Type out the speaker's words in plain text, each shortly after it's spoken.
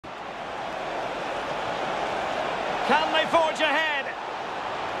Can they forge ahead?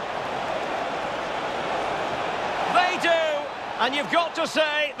 They do, and you've got to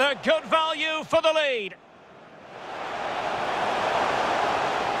say they're good value for the lead.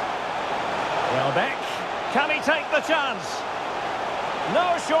 Welbeck, can he take the chance?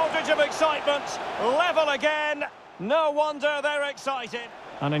 No shortage of excitement, level again. No wonder they're excited.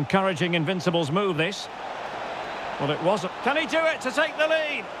 An encouraging Invincibles move, this. Well, it wasn't. Can he do it to take the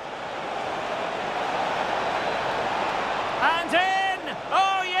lead? And in!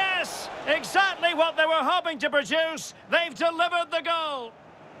 Oh, yes! Exactly what they were hoping to produce. They've delivered the goal.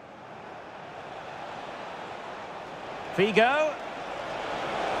 Figo.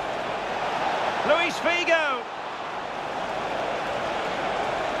 Luis Figo.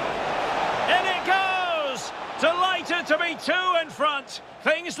 In it goes! Delighted to be two in front.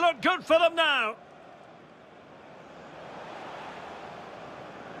 Things look good for them now.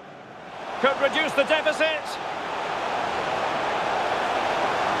 Could reduce the deficit.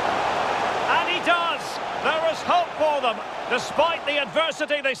 And he does. There is hope for them, despite the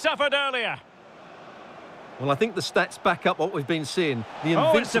adversity they suffered earlier. Well, I think the stats back up what we've been seeing. The It's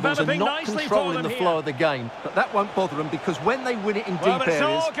Invincibles are developing not nicely controlling the for them flow here. of the game, but that won't bother them because when they win it in Well, deep it's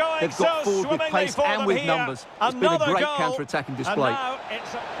areas, all going they've got so forward with swimmingly pace for and them with here. numbers. It's been a Another great goal. counter-attacking And display. now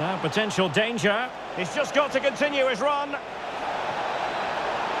it's potential danger. He's just got to continue his run.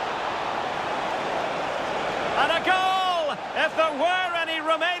 And a goal! If there were any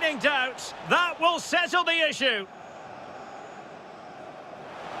remaining doubts, that will settle the issue.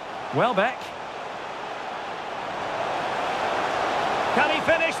 Welbeck. Can he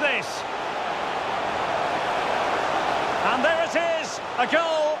finish this? And there it is, a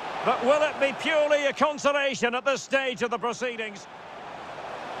goal. But will it be purely a consolation at this stage of the proceedings?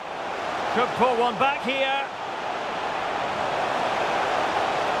 Could pull one back here.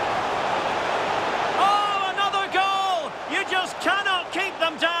 Oh, another goal! You just cannot keep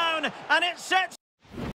them down, and it sets